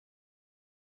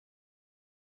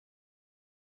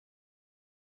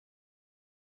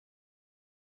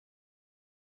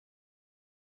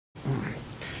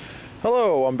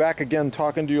Hello, I'm back again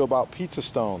talking to you about pizza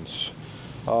stones.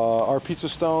 Our pizza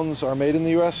stones are made in the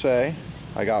USA.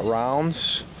 I got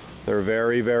rounds. They're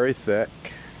very, very thick.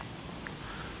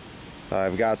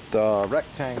 I've got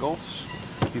rectangles.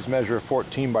 These measure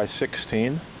 14 by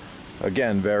 16.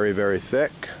 Again, very, very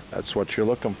thick. That's what you're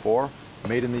looking for.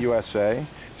 Made in the USA.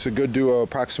 It's a good to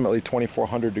approximately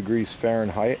 2400 degrees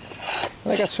Fahrenheit.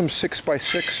 And I got some 6 by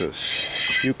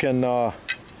 6s. You can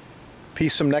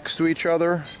piece them next to each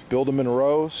other, build them in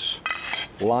rows,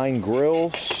 line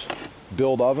grills,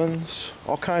 build ovens,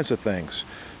 all kinds of things.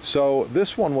 So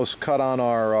this one was cut on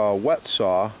our wet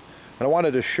saw, and I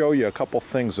wanted to show you a couple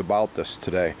things about this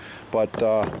today. But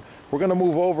we're going to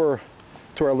move over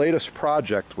to our latest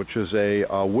project, which is a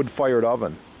wood-fired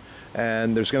oven.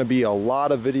 And there's going to be a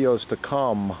lot of videos to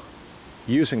come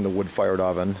using the wood-fired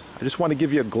oven. I just want to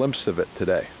give you a glimpse of it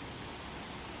today.